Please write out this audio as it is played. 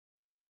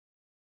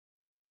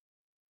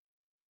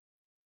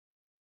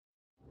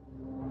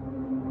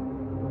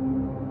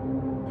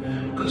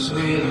'Cause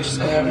we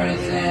lost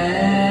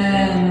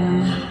everything.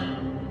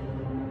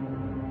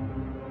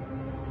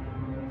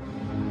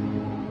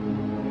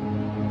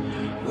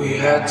 We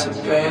had to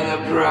pay the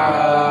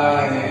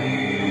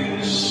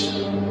price.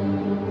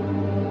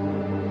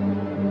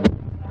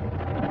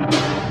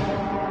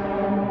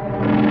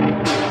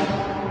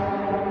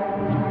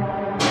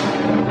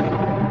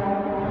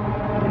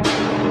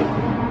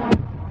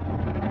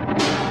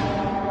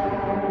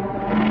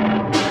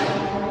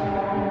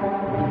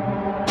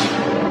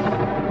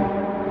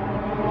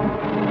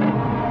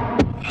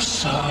 I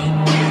saw in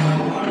you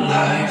what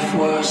life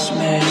was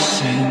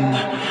missing.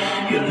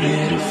 You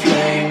lit a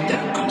flame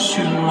that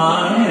consumed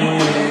my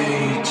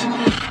hate.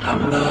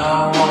 I'm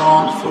not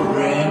one for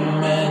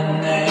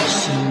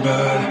reminiscing,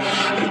 but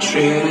I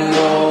traded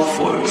all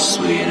for a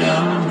sweet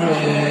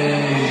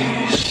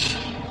embrace.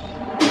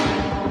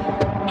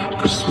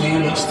 'Cause we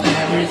lost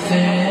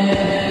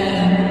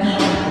everything.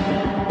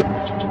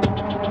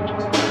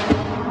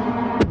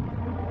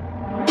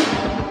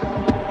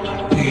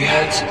 We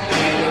had to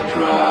pay the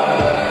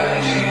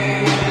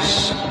price.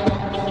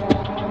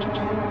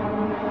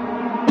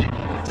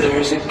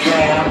 There's a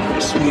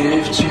canvas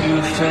with two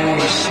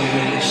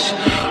faces,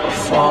 of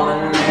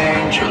fallen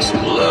angels who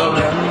loved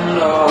and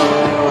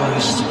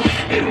lost.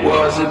 It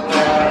was a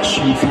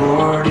passion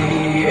for the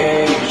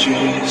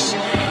ages,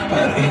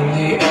 but in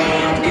the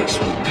end, guess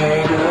we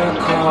paid the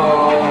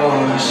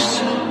cost.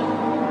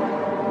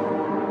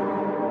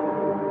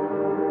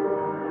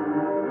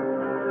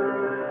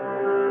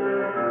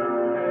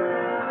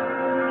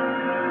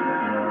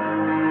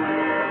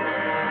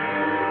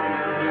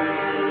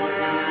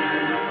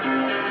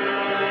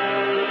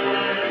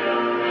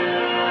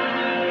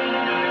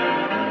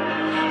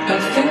 A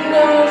thing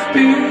of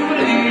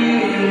beauty,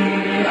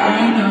 I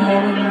know,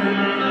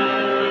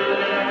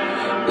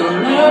 will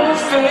never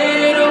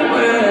fade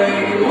away.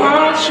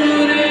 What you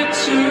did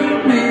to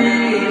me,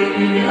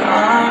 I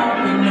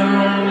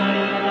know.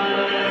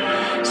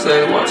 Say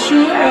what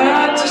you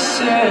had to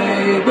say,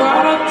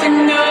 but a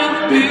thing of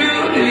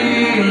beauty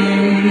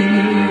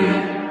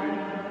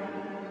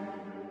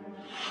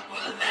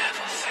will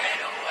never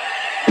fade away.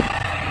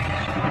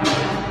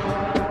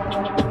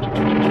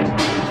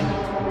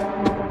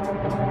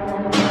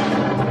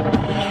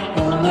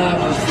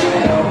 Never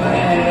fade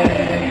away.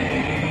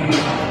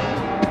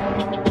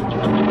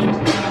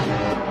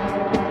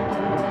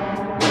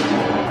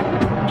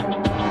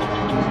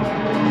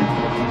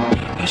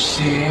 I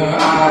see your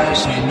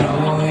eyes, I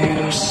know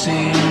you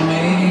see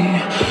me.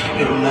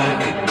 You're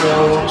like a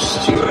ghost,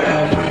 you're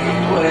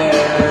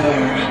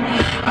everywhere.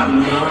 I'm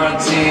your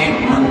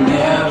demon,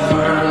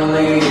 never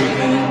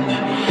leaving.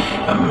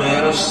 I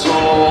made a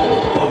soul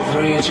of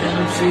rage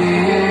and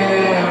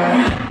fear.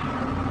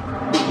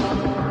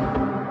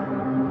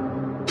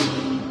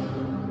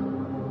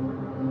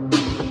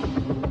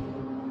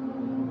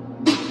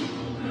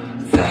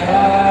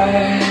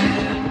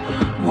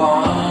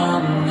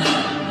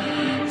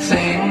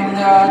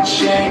 That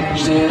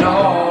changed it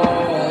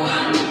all.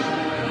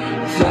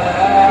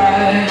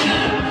 That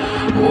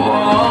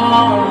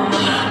one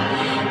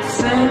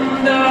thing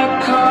that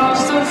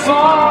caused the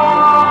fall.